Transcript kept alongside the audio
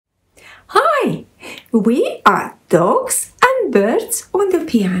We are dogs and birds on the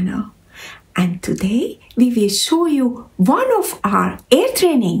piano. And today we will show you one of our ear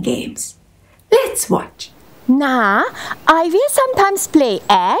training games. Let's watch. Now, I will sometimes play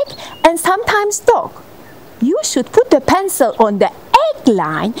egg and sometimes dog. You should put the pencil on the egg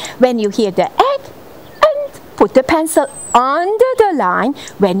line when you hear the egg and put the pencil under the line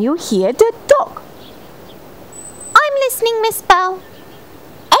when you hear the dog. I'm listening, Miss Bell.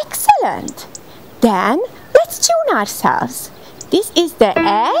 Excellent. Then let's tune ourselves. This is the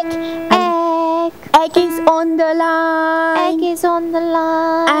egg. Egg is on the line. Egg is on the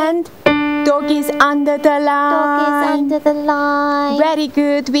line. And dog is under the line. Dog is under the line. Very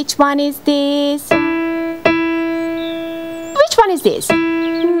good. Which one is this? Which one is this?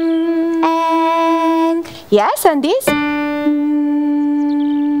 Egg. Yes, and this?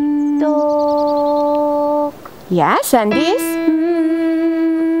 Dog. Yes, and this?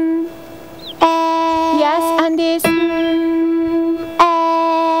 Egg. Yes, and this? Egg.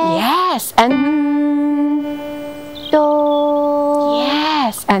 Yes, and Dog.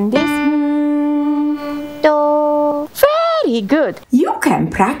 yes, and this? Dog. Very good. You can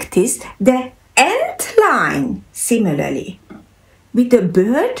practice the end line similarly with the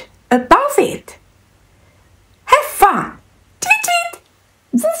bird above it.